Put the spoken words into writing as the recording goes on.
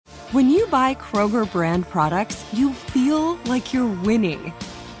When you buy Kroger brand products, you feel like you're winning.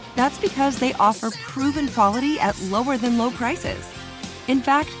 That's because they offer proven quality at lower than low prices. In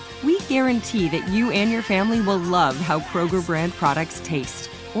fact, we guarantee that you and your family will love how Kroger brand products taste,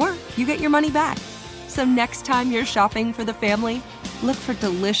 or you get your money back. So next time you're shopping for the family, look for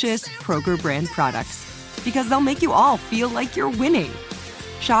delicious Kroger brand products, because they'll make you all feel like you're winning.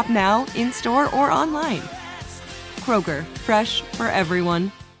 Shop now, in-store, or online. Kroger, fresh for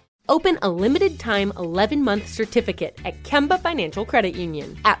everyone. Open a limited-time 11-month certificate at Kemba Financial Credit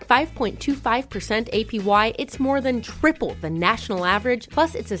Union. At 5.25% APY, it's more than triple the national average,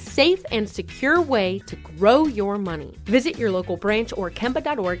 plus it's a safe and secure way to grow your money. Visit your local branch or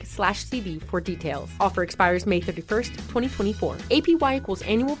kemba.org/CD for details. Offer expires May 31st, 2024. APY equals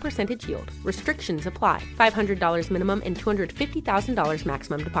annual percentage yield. Restrictions apply. $500 minimum and $250,000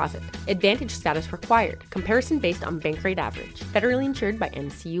 maximum deposit. Advantage status required. Comparison based on bank rate average. Federally insured by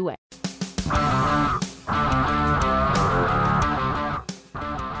NCUA.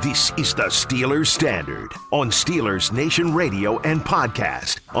 This is the Steelers Standard on Steelers Nation Radio and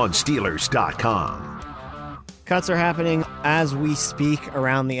podcast on Steelers.com. Cuts are happening as we speak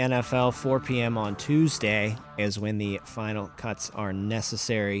around the NFL. 4 p.m. on Tuesday is when the final cuts are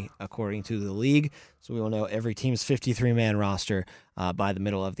necessary, according to the league. So we will know every team's 53-man roster by the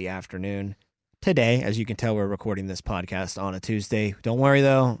middle of the afternoon. Today, as you can tell, we're recording this podcast on a Tuesday. Don't worry,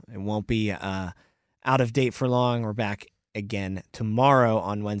 though. It won't be out of date for long. We're back again tomorrow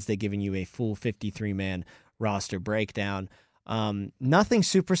on Wednesday, giving you a full 53-man roster breakdown. Nothing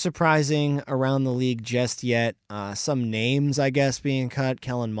super surprising around the league just yet. Some names, I guess, being cut.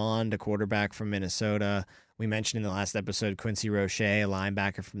 Kellen Mond, a quarterback from Minnesota. We mentioned in the last episode Quincy Roche, a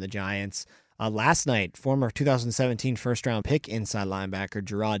linebacker from the Giants. Last night, former 2017 first-round pick inside linebacker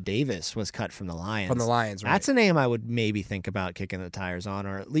Gerard Davis was cut from the Lions. From the Lions, right. That's a name I would maybe think about kicking the tires on,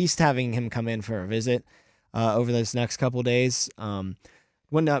 or at least having him come in for a visit over this next couple days. If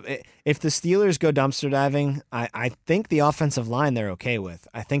the Steelers go dumpster diving, I think the offensive line they're okay with.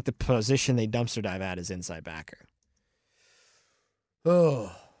 I think the position they dumpster dive at is inside backer.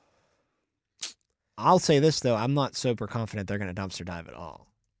 Oh. I'll say this, though. I'm not super confident they're going to dumpster dive at all.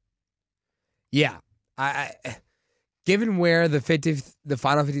 Yeah, I given where the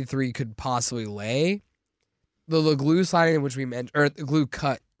final 53 could possibly lay, the glue signing, which we mentioned, or the glue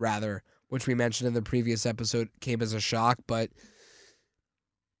cut rather, which we mentioned in the previous episode, came as a shock. But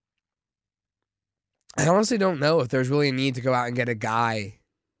I honestly don't know if there's really a need to go out and get a guy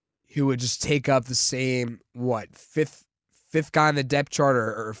who would just take up the same fifth guy on the depth chart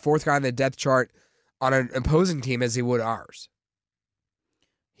or fourth guy on the depth chart on an opposing team as he would ours.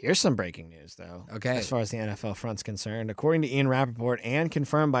 Here's some breaking news, though. Okay. As far as the NFL front's concerned, according to Ian Rappaport and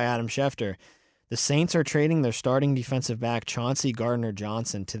confirmed by Adam Schefter, the Saints are trading their starting defensive back Chauncey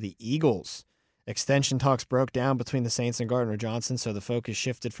Gardner-Johnson to the Eagles. Extension talks broke down between the Saints and Gardner-Johnson, so the focus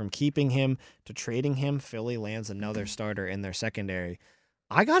shifted from keeping him to trading him. Philly lands another starter in their secondary.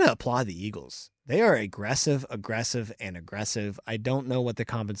 I got to applaud the Eagles. They are aggressive. I don't know what the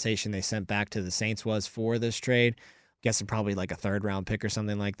compensation they sent back to the Saints was for this trade. Guessing probably like a third-round pick or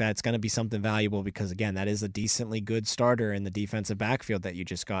something like that. It's going to be something valuable because, again, that is a decently good starter in the defensive backfield that you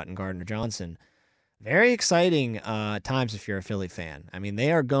just got in Gardner-Johnson. Very exciting times if you're a Philly fan. I mean,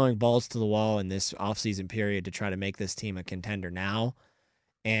 they are going balls to the wall in this offseason period to try to make this team a contender now.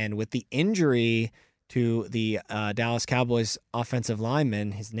 And with the injury to the Dallas Cowboys offensive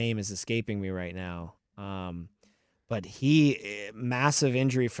lineman, his name is escaping me right now, but massive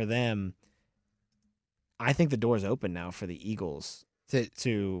injury for them. I think the door's open now for the Eagles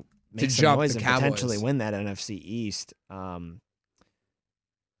to make some noise and potentially win that NFC East.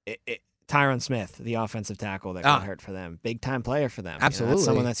 Tyron Smith, the offensive tackle that got hurt for them, big-time player for them. Absolutely. That's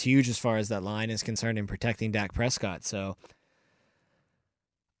someone that's huge as far as that line is concerned in protecting Dak Prescott. So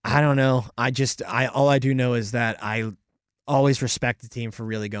I don't know. All I do know is that I always respect the team for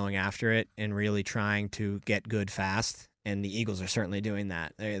really going after it and really trying to get good fast. And the Eagles are certainly doing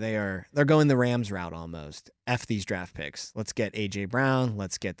that. They're going the Rams route almost. F these draft picks. Let's get A.J. Brown.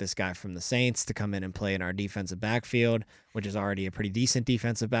 Let's get this guy from the Saints to come in and play in our defensive backfield, which is already a pretty decent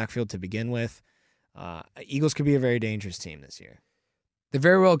defensive backfield to begin with. Eagles could be a very dangerous team this year. They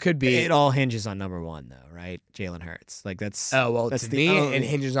very well could be. It all hinges on number one, though, right? Jalen Hurts. It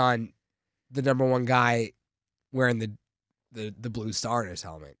hinges on the number one guy wearing the blue star in his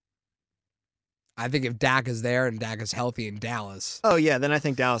helmet. I think if Dak is there and Dak is healthy in Dallas. Oh, yeah, then I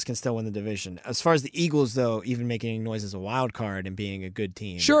think Dallas can still win the division. As far as the Eagles, though, even making noise as a wild card and being a good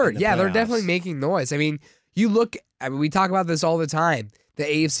team. Sure, yeah, they're definitely making noise. I mean, we talk about this all the time, the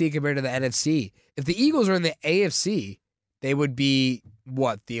AFC compared to the NFC. If the Eagles are in the AFC, they would be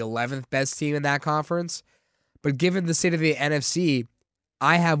the 11th best team in that conference. But given the state of the NFC,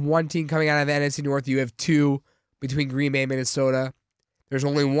 I have one team coming out of the NFC North. You have two between Green Bay and Minnesota. There's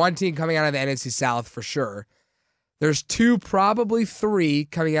only one team coming out of the NFC South for sure. There's two, probably three,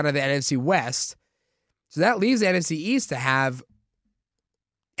 coming out of the NFC West. So that leaves the NFC East to have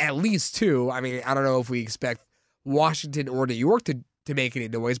at least two. I mean, I don't know if we expect Washington or New York to make any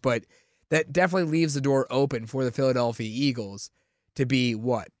noise, but that definitely leaves the door open for the Philadelphia Eagles to be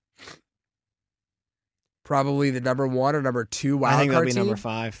what? Probably the number 1 or number 2 wild card team? I think they'll be number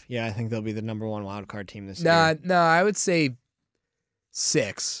 5. Yeah, I think they'll be the number 1 wild card team this year. No, I would say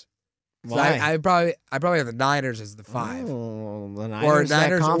 6. Why? So I probably have the Niners as the 5. Oh, the Niners, or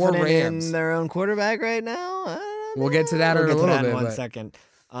Niners confident or Rams in their own quarterback right now. I don't know. We'll get to that in a little bit. In 1 second.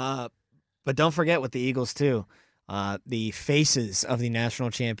 But don't forget with the Eagles too. The faces of the national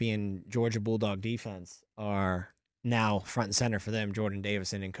champion Georgia Bulldog defense are now front and center for them, Jordan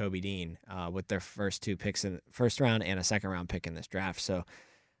Davison and Kobe Dean, with their first 2 picks in the first round and a second round pick in this draft. So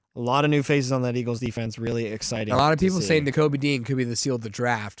a lot of new faces on that Eagles defense. Really exciting. A lot of people saying that Kobe Dean could be the seal of the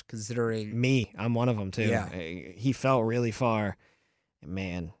draft, considering me. I'm one of them too. Yeah. He fell really far.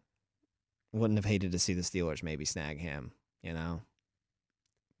 Man, wouldn't have hated to see the Steelers maybe snag him, you know.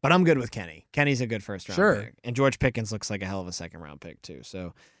 But I'm good with Kenny. Kenny's a good first round pick. And George Pickens looks like a hell of a second round pick too.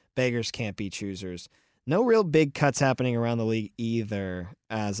 So beggars can't be choosers. No real big cuts happening around the league either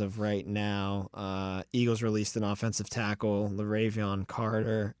as of right now. Eagles released an offensive tackle, LaRavion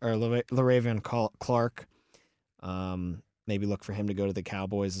Clark. Maybe look for him to go to the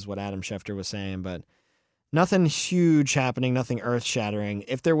Cowboys is what Adam Schefter was saying, but nothing huge happening, nothing earth-shattering.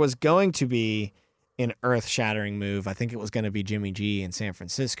 If there was going to be an earth-shattering move, I think it was going to be Jimmy G in San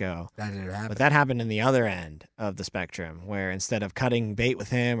Francisco. That didn't happen. But that happened in the other end of the spectrum, where instead of cutting bait with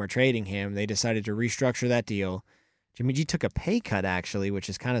him or trading him, they decided to restructure that deal. Jimmy G took a pay cut, actually, which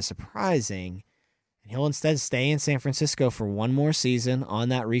is kind of surprising. And he'll instead stay in San Francisco for 1 more season on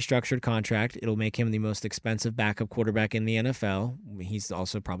that restructured contract. It'll make him the most expensive backup quarterback in the NFL. He's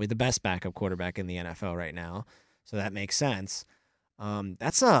also probably the best backup quarterback in the NFL right now, so that makes sense.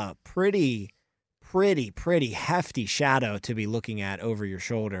 That's a pretty hefty shadow to be looking at over your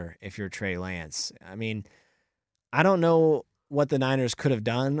shoulder if you're Trey Lance. I mean, I don't know what the Niners could have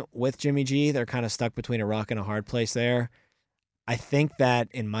done with Jimmy G. They're kind of stuck between a rock and a hard place there. I think that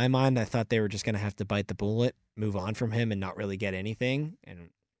in my mind, I thought they were just going to have to bite the bullet, move on from him and not really get anything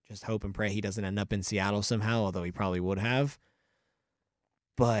and just hope and pray he doesn't end up in Seattle somehow, although he probably would have.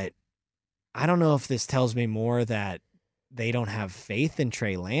 But I don't know if this tells me more that they don't have faith in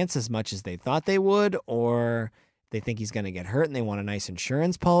Trey Lance as much as they thought they would, or they think he's going to get hurt and they want a nice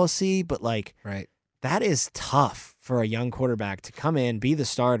insurance policy. But right. That is tough for a young quarterback to come in, be the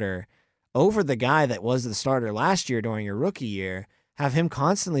starter over the guy that was the starter last year during your rookie year, have him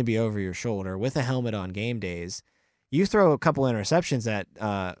constantly be over your shoulder with a helmet on game days. You throw a couple interceptions at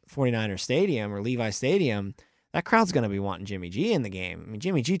 49er Stadium or Levi Stadium, that crowd's going to be wanting Jimmy G in the game. I mean,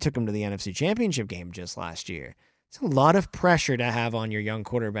 Jimmy G took him to the NFC Championship game just last year. It's a lot of pressure to have on your young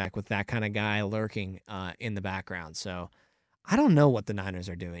quarterback with that kind of guy lurking in the background. So I don't know what the Niners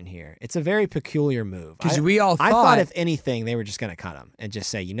are doing here. It's a very peculiar move. Because I thought if anything, they were just going to cut him and just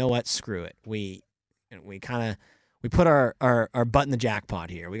say, you know what, screw it. We put our butt in the jackpot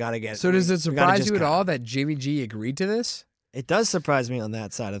here. We got to get. So does it surprise you at all that Jimmy G agreed to this? It does surprise me on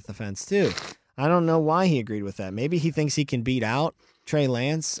that side of the fence too. I don't know why he agreed with that. Maybe he thinks he can beat out Trey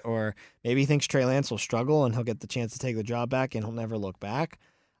Lance, or maybe he thinks Trey Lance will struggle and he'll get the chance to take the job back and he'll never look back.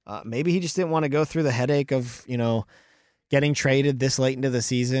 Maybe he just didn't want to go through the headache of, getting traded this late into the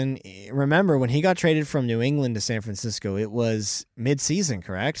season. Remember, when he got traded from New England to San Francisco, it was mid-season,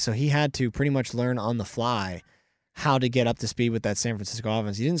 correct? So he had to pretty much learn on the fly how to get up to speed with that San Francisco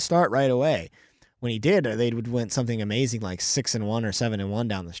offense. He didn't start right away. When he did, they would win something amazing like 6-1 or 7-1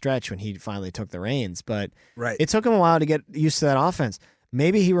 down the stretch when he finally took the reins. But It took him a while to get used to that offense.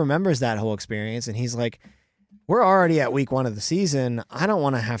 Maybe he remembers that whole experience, and he's like, we're already at week 1 of the season. I don't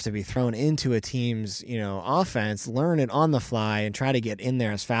want to have to be thrown into a team's, offense, learn it on the fly, and try to get in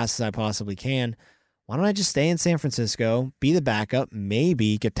there as fast as I possibly can. Why don't I just stay in San Francisco, be the backup,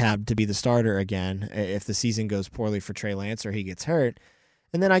 maybe get tabbed to be the starter again if the season goes poorly for Trey Lance or he gets hurt.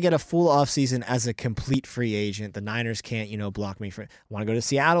 And then I get a full offseason as a complete free agent. The Niners can't, block me for. I want to go to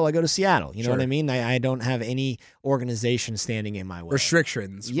Seattle, I go to Seattle. You know what I mean? I don't have any organization standing in my way.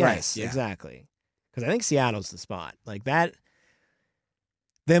 Restrictions. Yes, right. Yeah. Exactly. Because I think Seattle's the spot. Like that,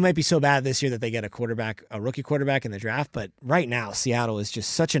 they might be so bad this year that they get a rookie quarterback in the draft. But right now, Seattle is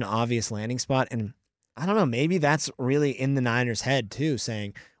just such an obvious landing spot. And I don't know, maybe that's really in the Niners' head too,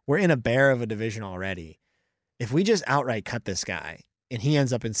 saying we're in a bear of a division already. If we just outright cut this guy and he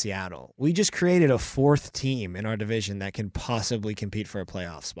ends up in Seattle, we just created a fourth team in our division that can possibly compete for a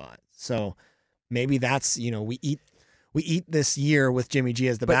playoff spot. So maybe that's, we eat this year with Jimmy G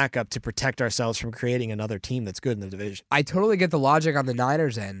as the backup to protect ourselves from creating another team that's good in the division. I totally get the logic on the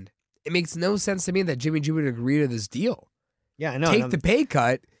Niners end. It makes no sense to me that Jimmy G would agree to this deal. Yeah, I know. Take the pay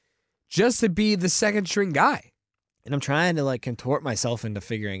cut just to be the second string guy. And I'm trying to contort myself into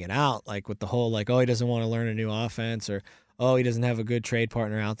figuring it out, with the whole oh, he doesn't want to learn a new offense, or oh, he doesn't have a good trade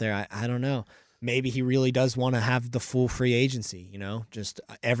partner out there. I don't know. Maybe he really does want to have the full free agency, just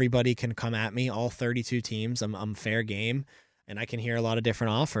everybody can come at me, all 32 teams. I'm fair game, and I can hear a lot of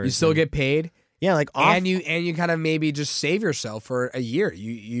different offers. You still get paid. Yeah, and you kind of maybe just save yourself for a year.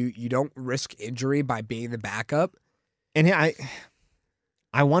 You don't risk injury by being the backup. And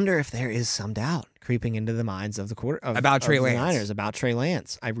I wonder if there is some doubt creeping into the minds of about Trey Lance. The Niners about Trey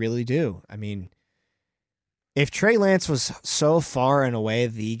Lance. I really do. I mean, if Trey Lance was so far and away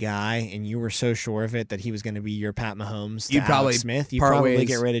the guy, and you were so sure of it that he was going to be your Pat Mahomes to Alex Smith, you'd probably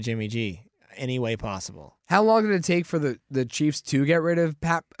get rid of Jimmy G any way possible. How long did it take for the Chiefs to get rid of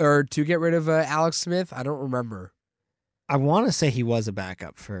Alex Smith? I don't remember. I want to say he was a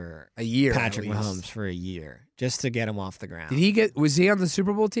backup for a year. Patrick Mahomes for a year, just to get him off the ground. Was he on the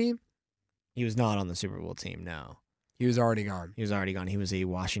Super Bowl team? He was not on the Super Bowl team, no. He was already gone. He was a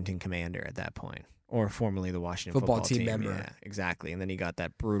Washington Commander at that point, or formerly the Washington football team member. Yeah, exactly. And then he got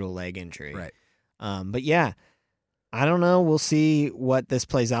that brutal leg injury. Right. But yeah, I don't know. We'll see what this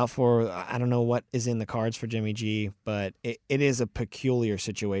plays out for. I don't know what is in the cards for Jimmy G, but it is a peculiar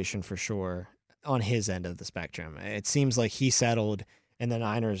situation for sure on his end of the spectrum. It seems like he settled, and the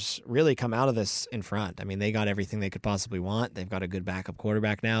Niners really come out of this in front. I mean, they got everything they could possibly want. They've got a good backup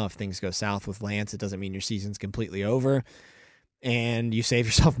quarterback now. If things go south with Lance, it doesn't mean your season's completely over, and you save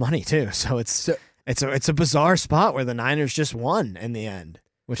yourself money too. So it's a bizarre spot where the Niners just won in the end,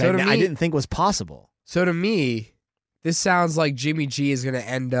 which I didn't think was possible. So to me, this sounds like Jimmy G is going to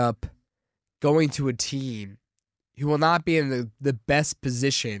end up going to a team who will not be in the best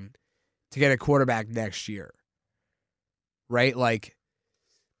position to get a quarterback next year. Right?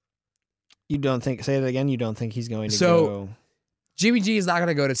 You don't think, say it again, you don't think he's going to go. Jimmy G is not going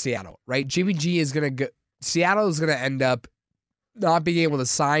to go to Seattle, right? Jimmy G is going to go, Seattle is going to end up not being able to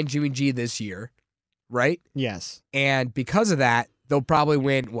sign Jimmy G this year, right? Yes. And because of that, they'll probably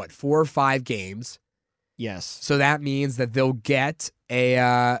win, 4 or 5 games. Yes. So that means that they'll get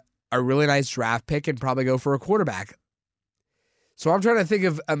a really nice draft pick and probably go for a quarterback. So I'm trying to think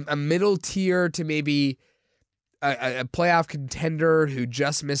of a middle tier to maybe a playoff contender who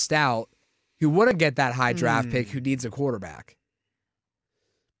just missed out, who wouldn't get that high draft pick, who needs a quarterback.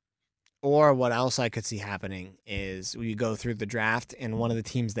 Or what else I could see happening is we go through the draft and one of the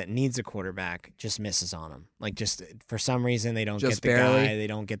teams that needs a quarterback just misses on them. Just for some reason they don't just get the barely. guy. They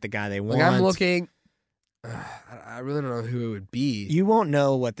don't get the guy they want. I'm looking. I really don't know who it would be. You won't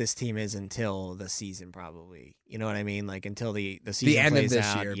know what this team is until the season, probably. You know what I mean? Until the season the end plays of this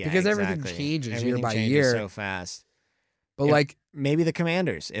out. year, Yeah, because exactly. everything changes everything year by changes year so fast. But maybe the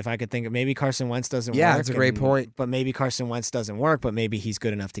Commanders. If I could think of, maybe Carson Wentz doesn't work. Yeah, that's a great point. But maybe Carson Wentz doesn't work. But maybe he's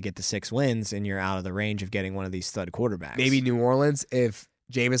good enough to get the 6 wins, and you're out of the range of getting one of these stud quarterbacks. Maybe New Orleans if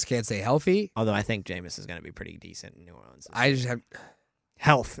Jameis can't stay healthy. Although I think Jameis is going to be pretty decent in New Orleans. I just have.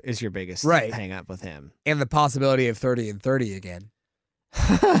 Health is your biggest hang up with him. And the possibility of 30-30 again.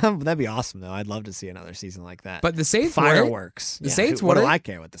 That'd be awesome, though. I'd love to see another season like that. But the Saints fireworks. The Saints what do I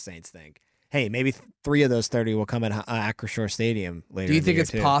care what the Saints think? Hey, maybe 3 of those 30 will come at Acrisure Stadium later. Do you think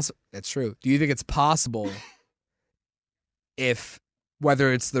it's possible? That's true. Do you think it's possible if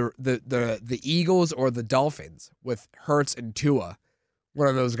whether it's the Eagles or the Dolphins with Hurts and Tua, one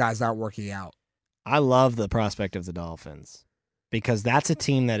of those guys not working out? I love the prospect of the Dolphins. Because that's a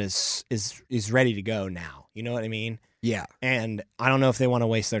team that is ready to go now. You know what I mean? Yeah. And I don't know if they want to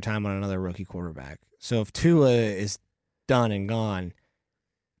waste their time on another rookie quarterback. So if Tua is done and gone,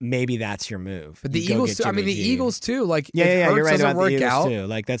 maybe that's your move. But the Eagles, too. I mean, the Eagles too. If you're Hurts right doesn't about work the Eagles out, too.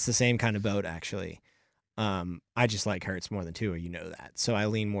 That's the same kind of boat, actually. I just like Hurts more than Tua. You know that. So I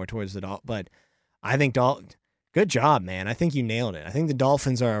lean more towards the Dolphins. But I think good job, man. I think you nailed it. I think the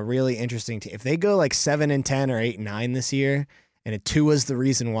Dolphins are a really interesting team. If they go 7-10 or 8-9 this year. And if Tua's the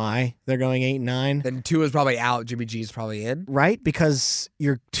reason why they're going 8-9. Then Tua's probably out. Jimmy G's probably in. Right? Because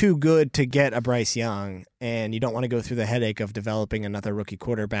you're too good to get a Bryce Young, and you don't want to go through the headache of developing another rookie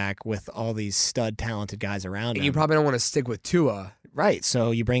quarterback with all these stud talented guys around him. And you probably don't want to stick with Tua. Right.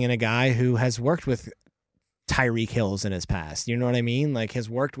 So you bring in a guy who has worked with Tyreek Hills in his past. You know what I mean? Has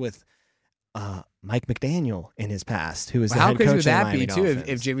worked with Mike McDaniel in his past, who was the How head crazy coach would of the that Miami be, too, Dolphins.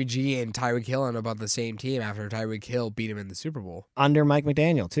 if Jimmy G and Tyreek Hill end up on the same team after Tyreek Hill beat him in the Super Bowl? Under Mike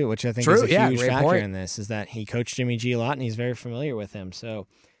McDaniel, too, which I think True, is a yeah, huge great factor point. in this, is that he coached Jimmy G a lot and he's very familiar with him. So,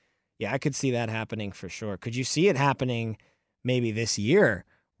 yeah, I could see that happening for sure. Could you see it happening maybe this year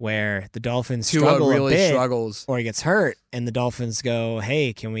where the Dolphins struggle really a bit struggles. or he gets hurt and the Dolphins go,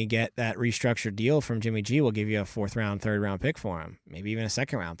 hey, can we get that restructured deal from Jimmy G? We'll give you a 4th round, 3rd round pick for him, maybe even a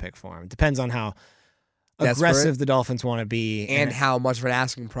 2nd round pick for him. Depends on how aggressive the Dolphins want to be and how much of an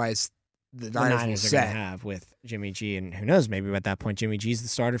asking price the Niners will are going to set. have with Jimmy G. And who knows, maybe at that point Jimmy G's the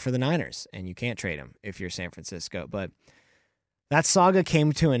starter for the Niners and you can't trade him if you're San Francisco. But that saga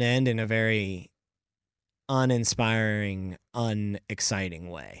came to an end in a very uninspiring, unexciting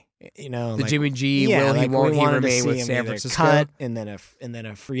way. You know, The like, Jimmy G, yeah, will he, like won't we he wanted to remain see with him San either Francisco? cut and then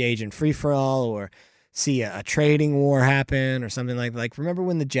a free agent free for all, or see a trading war happen or something like. Remember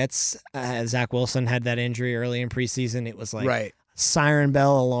when the Jets, Zach Wilson had that injury early in preseason? It was like Right. siren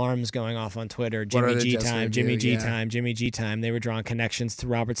bell alarms going off on Twitter. What Jimmy are the G Jets time, gonna Jimmy do? G Yeah. time, Jimmy G time. They were drawing connections to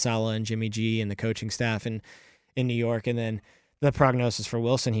Robert Saleh and Jimmy G and the coaching staff in New York, and then the prognosis for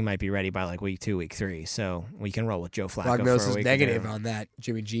Wilson, he might be ready by like week 2, week 3. So we can roll with Joe Flacco for a Prognosis week. negative or two. on that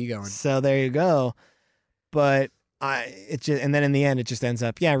Jimmy G going. So there you go. But and then in the end, it just ends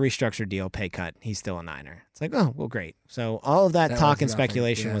up, restructured deal, pay cut. He's still a Niner. It's like, oh, well, great. So all of that That talk was and nothing,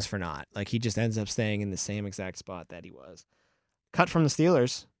 speculation yeah. was for naught. Like he just ends up staying in the same exact spot that he was. Cut from the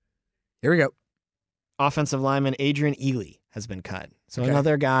Steelers. Here we go. Offensive lineman Adrian Ely has been cut. So Okay.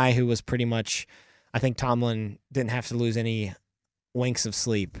 another guy who was pretty much, I think Tomlin didn't have to lose any winks of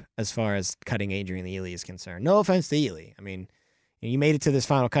sleep as far as cutting Adrian Ely is concerned. No offense to Ely. I mean, you made it to this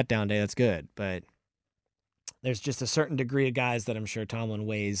final cut down day. That's good. But there's just a certain degree of guys that I'm sure Tomlin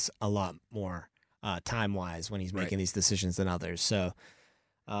weighs a lot more time-wise when he's making these decisions than others. So,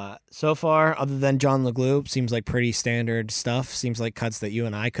 so far, other than John LeGlue, seems like pretty standard stuff. Seems like cuts that you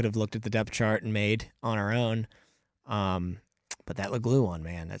and I could have looked at the depth chart and made on our own. But that LeGlue one,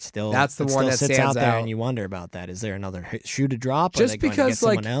 man, that's the one that sits stands out there, out. and you wonder about that. Is there another shoe to drop? Just Are they going to get because,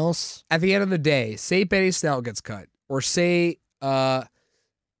 someone else? At the end of the day, say Benny Snell gets cut, or say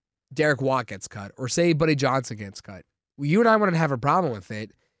Derek Watt gets cut, or say Buddy Johnson gets cut. You and I wouldn't have a problem with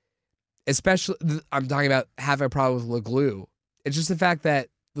it. Especially, I'm talking about having a problem with LeGlue. It's just the fact that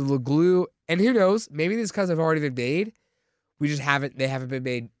the LeGlue, and who knows, maybe these cuts have already been made. They haven't been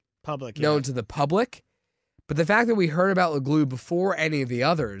made Public known to the public. But the fact that we heard about LeGlue before any of the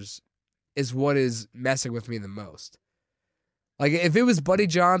others is what is messing with me the most. Like, if it was Buddy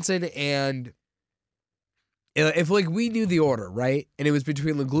Johnson and if like we knew the order, right? And it was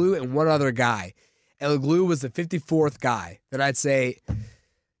between LeGlue and one other guy, and LeGlue was the 54th guy, then I'd say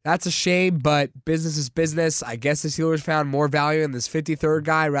that's a shame, but business is business. I guess the Steelers found more value in this 53rd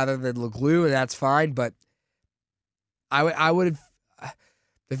guy rather than LeGlue, and that's fine. But I would have.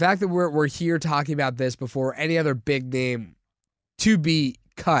 The fact that we're here talking about this before any other big name to be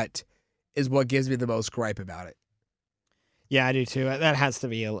cut is what gives me the most gripe about it. Yeah, I do too. That has to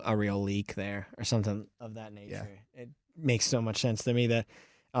be a real leak there or something of that nature. It makes so much sense to me that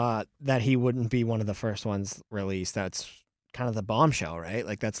that he wouldn't be one of the first ones released. That's kind of the bombshell, right?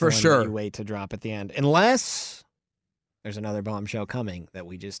 Like that's the For one sure. that you wait to drop at the end, unless there's another bombshell coming that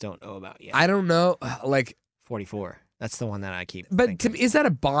we just don't know about yet. I don't know, like, 44. That's the one that I keep. but thinking. is that a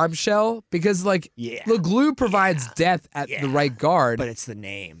bombshell? Because like, Yeah. LeGlue provides depth at the right guard, But it's the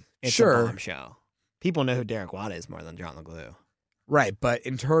name. It's Sure. a bombshell. People know who Derek Watt is more than John LeGlue. right? But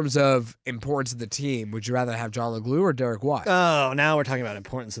in terms of importance of the team, would you rather have John LeGlue or Derek Watt? Oh, now we're talking about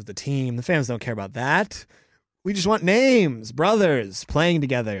importance of the team. The fans don't care about that. We just want names, brothers playing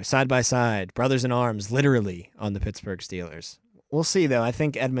together, side by side, brothers in arms, literally on the Pittsburgh Steelers. We'll see, though. I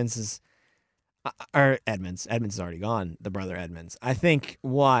think Edmonds is already gone, the brother Edmonds. I think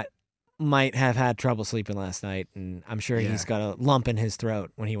Watt might have had trouble sleeping last night, and I'm sure he's got a lump in his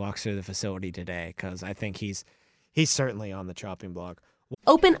throat when he walks through the facility today, because I think he's certainly on the chopping block.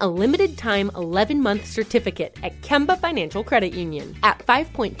 Open a limited-time 11-month certificate at Kemba Financial Credit Union. At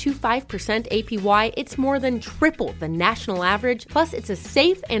 5.25% APY, it's more than triple the national average, plus it's a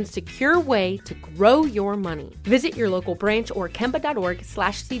safe and secure way to grow your money. Visit your local branch or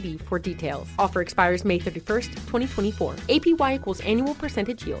kemba.org/CD for details. Offer expires May 31st, 2024. APY equals annual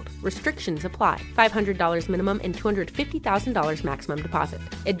percentage yield. Restrictions apply. $500 minimum and $250,000 maximum deposit.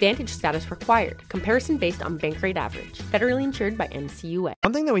 Advantage status required. Comparison based on bank rate average. Federally insured by NCUA.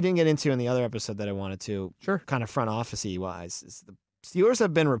 One thing that we didn't get into in the other episode that I wanted to, kind of front office-y wise, is the Steelers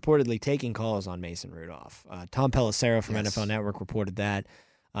have been reportedly taking calls on Mason Rudolph. Tom Pelissero from NFL Network reported that.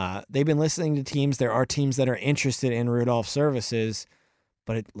 They've been listening to teams. There are teams that are interested in Rudolph's services,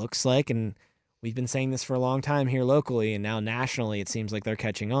 But it looks like, and we've been saying this for a long time here locally, and now nationally, it seems like they're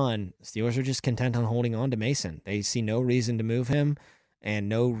catching on. Steelers are just content on holding on to Mason. They see no reason to move him and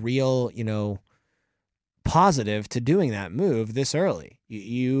no real, positive to doing that move this early.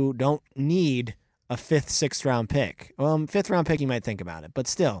 You don't need a 5th, 6th round pick. Well, 5th round pick, you might think about it, but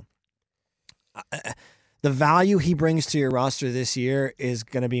still, the value he brings to your roster this year is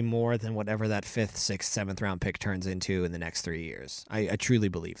going to be more than whatever that 5th, 6th, 7th round pick turns into in the next 3 years. I truly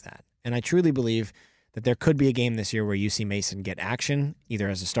believe that. And I truly believe that there could be a game this year where you see Mason get action, either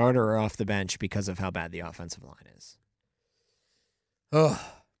as a starter or off the bench, because of how bad the offensive line is. Oh,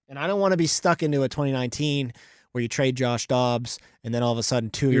 and I don't want to be stuck into a 2019 where you trade Josh Dobbs and then all of a sudden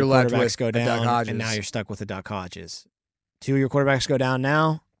 2 of your quarterbacks go down, and now you're stuck with the Duck Hodges. 2 of your quarterbacks go down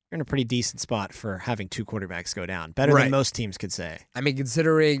now. You're in a pretty decent spot for having 2 quarterbacks go down. Better than most teams could say. I mean,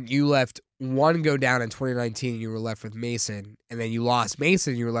 considering you left one go down in 2019, you were left with Mason, and then you lost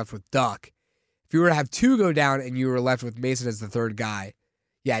Mason, you were left with Duck. If you were to have 2 go down and you were left with Mason as the 3rd guy,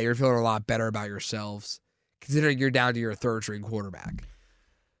 yeah, you're feeling a lot better about yourselves, considering you're down to your 3rd-string quarterback.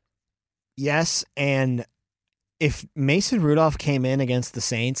 Yes, and if Mason Rudolph came in against the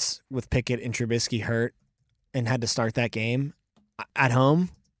Saints with Pickett and Trubisky hurt and had to start that game at home,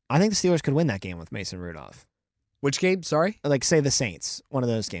 I think the Steelers could win that game with Mason Rudolph. Which game? Sorry? Like, say the Saints, one of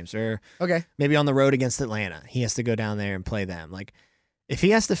those games. Or okay, maybe on the road against Atlanta. He has to go down there and play them. Like, if he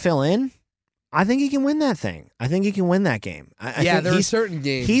has to fill in, I think he can win that thing. I think he can win that game. I think there are certain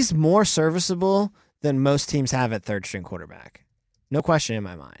games. He's more serviceable than most teams have at 3rd-string quarterback. No question in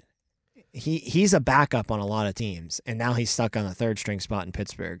my mind. He's a backup on a lot of teams, and now he's stuck on the 3rd-string spot in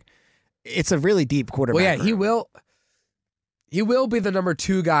Pittsburgh. It's a really deep quarterback. Well, yeah, room. He will be the number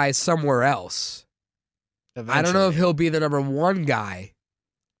 2 guy somewhere else. Eventually. I don't know if he'll be the number 1 guy.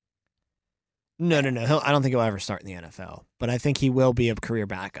 No. I don't think he'll ever start in the NFL, but I think he will be a career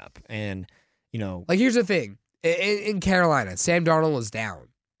backup. And, like, here's the thing. In Carolina, Sam Darnold was down.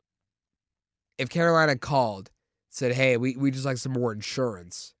 If Carolina called, said, hey, we just like some more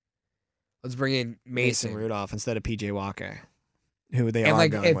insurance, let's bring in Mason Rudolph instead of PJ Walker, who they and are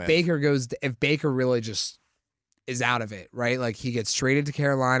like going if with. if Baker really just is out of it, right? Like he gets traded to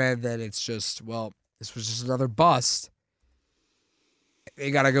Carolina, then it's just, well, this was just another bust.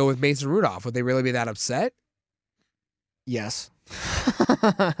 They got to go with Mason Rudolph. Would they really be that upset? Yes.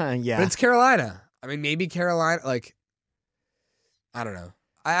 Yeah. But it's Carolina. I mean, maybe Carolina, like, I don't know.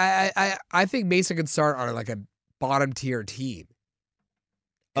 I think Mason could start on like a bottom tier team.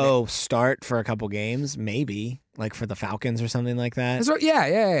 Start for a couple games, maybe like for the Falcons or something like that.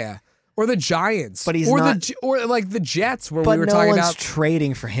 Yeah. Or the Giants, but he's or like the Jets, where but we were no talking one's about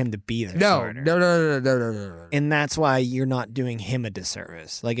trading for him to be their starter. No. And that's why you're not doing him a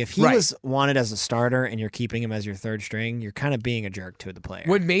disservice. Like if he was wanted as a starter and you're keeping him as your 3rd string, you're kind of being a jerk to the player.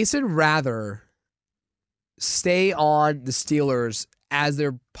 Would Mason rather stay on the Steelers as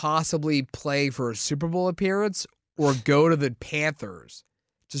they're possibly playing for a Super Bowl appearance, or go to the Panthers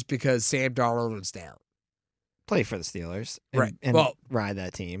just because Sam Darnold was down? Play for the Steelers. And ride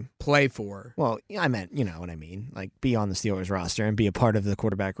that team. Play for. Well, I meant, you know what I mean. Like, be on the Steelers roster and be a part of the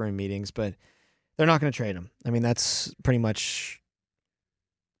quarterback room meetings, but they're not going to trade him. I mean, that's pretty much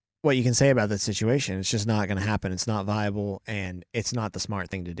what you can say about that situation. It's just not going to happen. It's not viable, and it's not the smart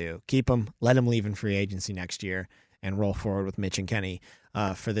thing to do. Keep him, let him leave in free agency next year, and roll forward with Mitch and Kenny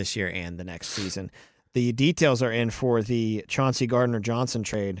for this year and the next season. The details are in for the Chauncey Gardner-Johnson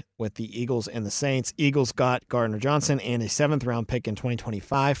trade with the Eagles and the Saints. Eagles got Gardner-Johnson and a 7th-round pick in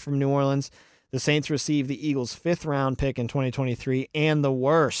 2025 from New Orleans. The Saints received the Eagles' 5th-round pick in 2023 and the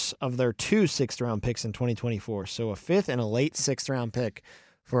worst of their 2 6th-round picks in 2024. So a 5th and a late 6th-round pick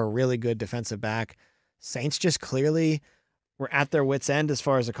for a really good defensive back. Saints just clearly were at their wits' end as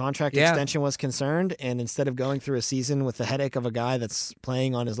far as a contract extension was concerned, and instead of going through a season with the headache of a guy that's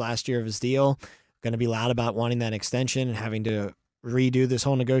playing on his last year of his deal, going to be loud about wanting that extension and having to redo this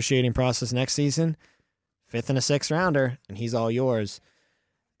whole negotiating process next season, 5th and a 6th rounder, and he's all yours.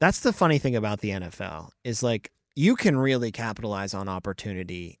 That's the funny thing about the NFL is, like, you can really capitalize on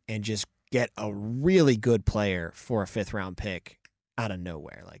opportunity and just get a really good player for a 5th-round pick out of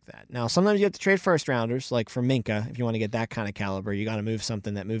nowhere like that. Now, sometimes you have to trade 1st-rounders, like for Minka. If you want to get that kind of caliber, you got to move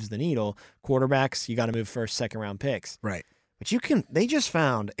something that moves the needle. Quarterbacks, you got to move 1st, 2nd-round picks. Right. But they just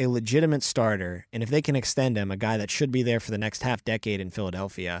found a legitimate starter, and if they can extend him, a guy that should be there for the next half decade in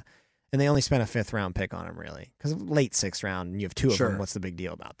Philadelphia, and they only spent a 5th-round pick on him, really. Because late 6th round, and you have 2 of them, what's the big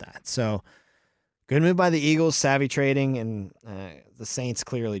deal about that? So, good move by the Eagles, savvy trading, and the Saints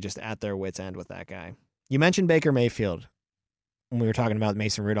clearly just at their wits' end with that guy. You mentioned Baker Mayfield when we were talking about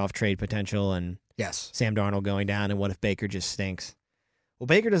Mason Rudolph trade potential and yes, Sam Darnold going down, and what if Baker just stinks? Well,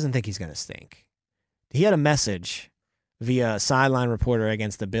 Baker doesn't think he's going to stink. He had a message via a sideline reporter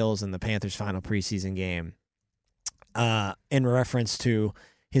against the Bills in the Panthers' final preseason game in reference to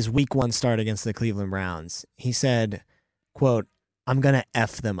his week 1 start against the Cleveland Browns. He said, quote, "I'm going to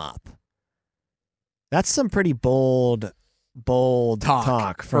F them up." That's some pretty bold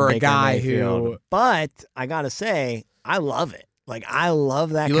talk for a Baker guy Mayfield. who... But I got to say, I love it. Like, I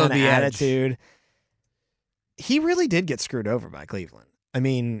love that You kind love of the edge. attitude. He really did get screwed over by Cleveland. I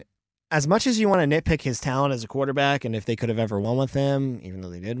mean, as much as you want to nitpick his talent as a quarterback and if they could have ever won with him, even though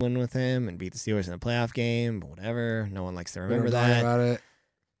they did win with him and beat the Steelers in a playoff game, but whatever. No one likes to remember that. About it.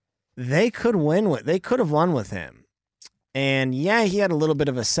 They could have won with him. And yeah, he had a little bit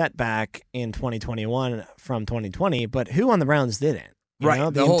of a setback in 2021 from 2020, but who on the Browns didn't? You Right, know?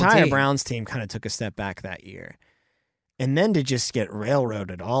 the The whole entire team. Browns team kind of took a step back that year. And then to just get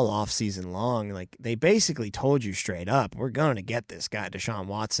railroaded all off season long, like they basically told you straight up, we're going to get this guy, Deshaun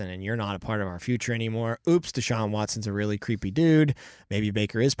Watson, and you're not a part of our future anymore. Oops, Deshaun Watson's a really creepy dude. Maybe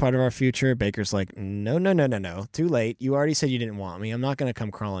Baker is part of our future. Baker's like, no. Too late. You already said you didn't want me. I'm not going to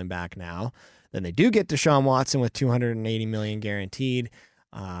come crawling back now. Then they do get Deshaun Watson with $280 million guaranteed.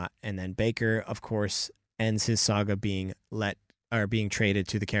 And then Baker, of course, ends his saga being traded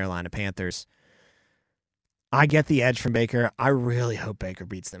to the Carolina Panthers. I get the edge from Baker. I really hope Baker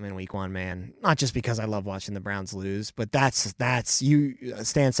beats them in week 1, man. Not just because I love watching the Browns lose, but that's you.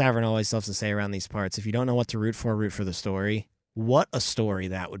 Stan Savran always loves to say around these parts, if you don't know what to root for the story. What a story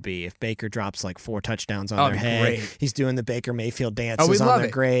that would be if Baker drops like 4 touchdowns on their head. Great. He's doing the Baker Mayfield dances we on love their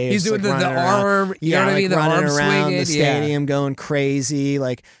it. graves. He's doing like the running around. arm, you know what I mean? The running arm around swinging. the stadium going crazy.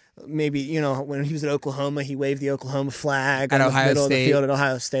 Like maybe, when he was at Oklahoma, he waved the Oklahoma flag At on Ohio the middle State. of the field at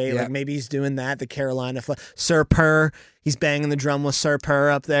Ohio State. Yeah. Like maybe he's doing that, the Carolina flag. Sir Purr, he's banging the drum with Sir Purr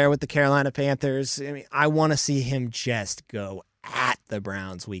up there with the Carolina Panthers. I mean, I want to see him just go at the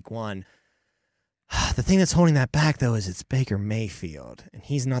Browns week 1. The thing that's holding that back, though, is it's Baker Mayfield, and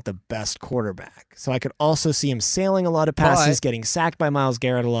he's not the best quarterback. So I could also see him sailing a lot of passes, getting sacked by Myles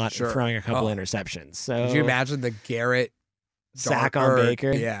Garrett a lot, Sure. and throwing a couple interceptions. So Could you imagine the Garrett sack on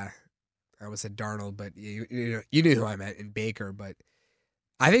Baker? Yeah. I almost said Darnold, but you knew who I meant in Baker. But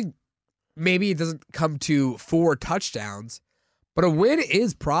I think maybe it doesn't come to 4 touchdowns, but a win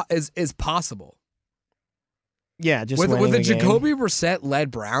is possible. Yeah, just with winning the the game. Jacoby Brissett-led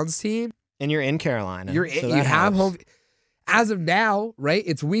Browns team. And you're in Carolina. You so that have helps. home. As of now, right?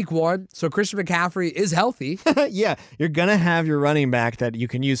 It's week 1, so Christian McCaffrey is healthy. Yeah, you're going to have your running back that you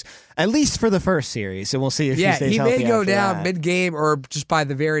can use at least for the first series, and we'll see if he stays he healthy may go after down that. mid-game or just by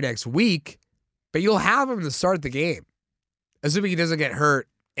the very next week, but you'll have him to start the game, assuming he doesn't get hurt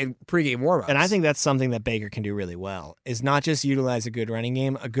in pregame warmups. And I think that's something that Baker can do really well, is not just utilize a good running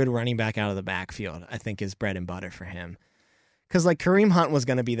game, a good running back out of the backfield, I think is bread and butter for him. Because like Kareem Hunt was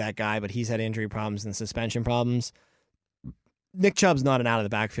going to be that guy, but he's had injury problems and suspension problems. Nick Chubb's not an out of the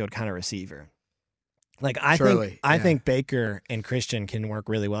backfield kind of receiver. Like I think Baker and Christian can work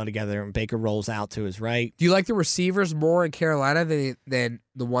really well together, and Baker rolls out to his right. Do you like the receivers more in Carolina than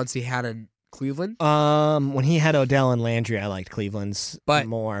the ones he had in Cleveland? When he had Odell and Landry, I liked Cleveland's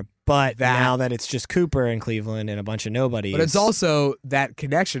more. But now that it's just Cooper in Cleveland and a bunch of nobodies. But it's also that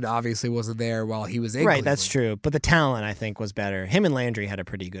connection obviously wasn't there while he was in right, Cleveland. that's true. But the talent, I think, was better. Him and Landry had a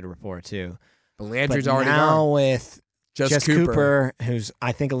pretty good rapport, too. But Landry's already now gone. with Just Cooper, who's,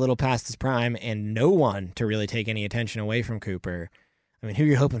 I think, a little past his prime, and no one to really take any attention away from Cooper. I mean, who are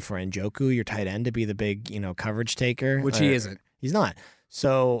you hoping for? Njoku, your tight end, to be the big, coverage taker? Which he isn't. He's not.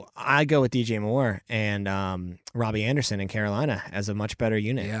 So I go with DJ Moore and Robbie Anderson in Carolina as a much better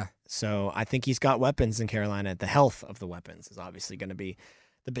unit. Yeah. So I think he's got weapons in Carolina. The health of the weapons is obviously going to be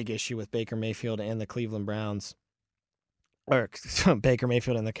the big issue with Baker Mayfield and the Cleveland Browns, or Baker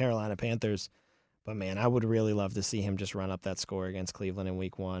Mayfield and the Carolina Panthers. But, man, I would really love to see him just run up that score against Cleveland in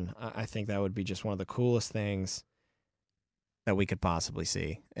week 1. I think that would be just one of the coolest things that we could possibly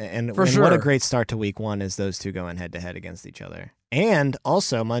see. And what a great start to week 1 is those two going head-to-head against each other. And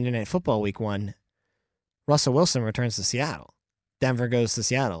also, Monday Night Football week 1, Russell Wilson returns to Seattle. Denver goes to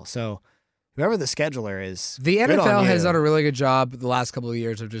Seattle. So whoever the scheduler is, the good on NFL you. has done a really good job the last couple of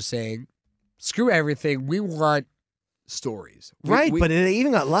years of just saying, screw everything. We want stories. Right, but they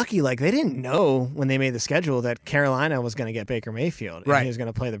even got lucky. Like, they didn't know when they made the schedule that Carolina was going to get Baker Mayfield and he was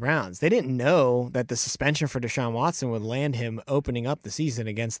going to play the Browns. They didn't know that the suspension for Deshaun Watson would land him opening up the season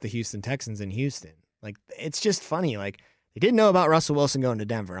against the Houston Texans in Houston. Like, it's just funny. Like, they didn't know about Russell Wilson going to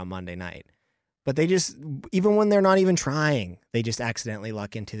Denver on Monday night. But they just, even when they're not even trying, they just accidentally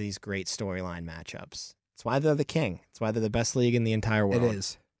luck into these great storyline matchups. That's why they're the king. That's why they're the best league in the entire world. It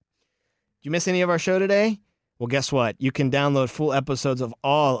is. Did you miss any of our show today? Well, guess what? You can download full episodes of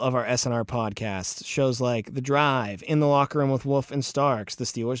all of our SNR podcasts. Shows like The Drive, In the Locker Room with Wolf and Starks, The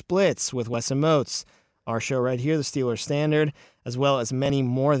Steelers Blitz with Wes and Moats, our show right here, The Steelers Standard, as well as many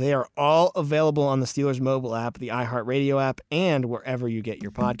more. They are all available on the Steelers mobile app, the iHeartRadio app, and wherever you get your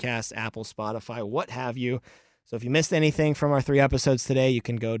podcasts, Apple, Spotify, what have you. So if you missed anything from our 3 episodes today, you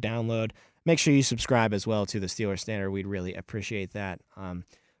can go download. Make sure you subscribe as well to the Steelers Standard. We'd really appreciate that.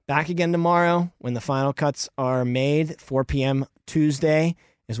 Back again tomorrow when the final cuts are made. 4 p.m. Tuesday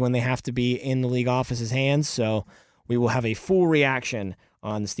is when they have to be in the league office's hands. So we will have a full reaction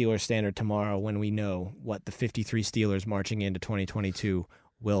on the Steelers Standard tomorrow when we know what the 53 Steelers marching into 2022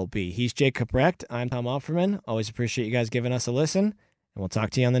 will be. He's Jacob Recht. I'm Tom Offerman. Always appreciate you guys giving us a listen, and we'll talk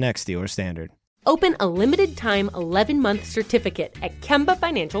to you on the next Steelers Standard. Open a limited-time 11-month certificate at Kemba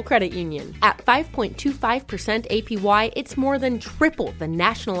Financial Credit Union. At 5.25% APY, it's more than triple the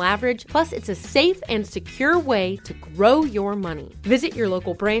national average, plus it's a safe and secure way to grow your money. Visit your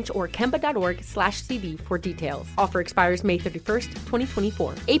local branch or kemba.org/CD for details. Offer expires May 31st,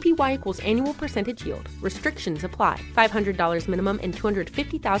 2024. APY equals annual percentage yield. Restrictions apply. $500 minimum and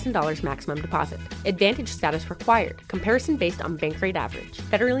 $250,000 maximum deposit. Advantage status required. Comparison based on bank rate average.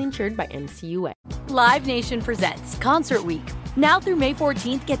 Federally insured by NCUA. Live Nation presents Concert Week. Now through May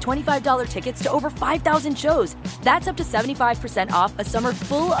 14th, get $25 tickets to over 5,000 shows. That's up to 75% off a summer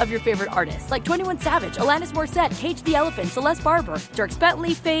full of your favorite artists like 21 Savage, Alanis Morissette, Cage the Elephant, Celeste Barber, Dierks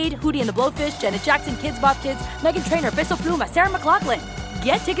Bentley, Fade, Hootie and the Blowfish, Janet Jackson, Kids Bop Kids, Meghan Trainor, Peso Pluma, Sarah McLachlan.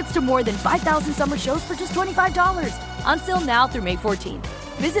 Get tickets to more than 5,000 summer shows for just $25. Until now through May 14th.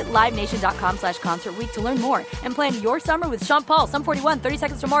 Visit LiveNation.com/Concert Week to learn more and plan your summer with Sean Paul, Sum 41, 30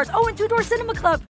 Seconds to Mars, and Two Door Cinema Club.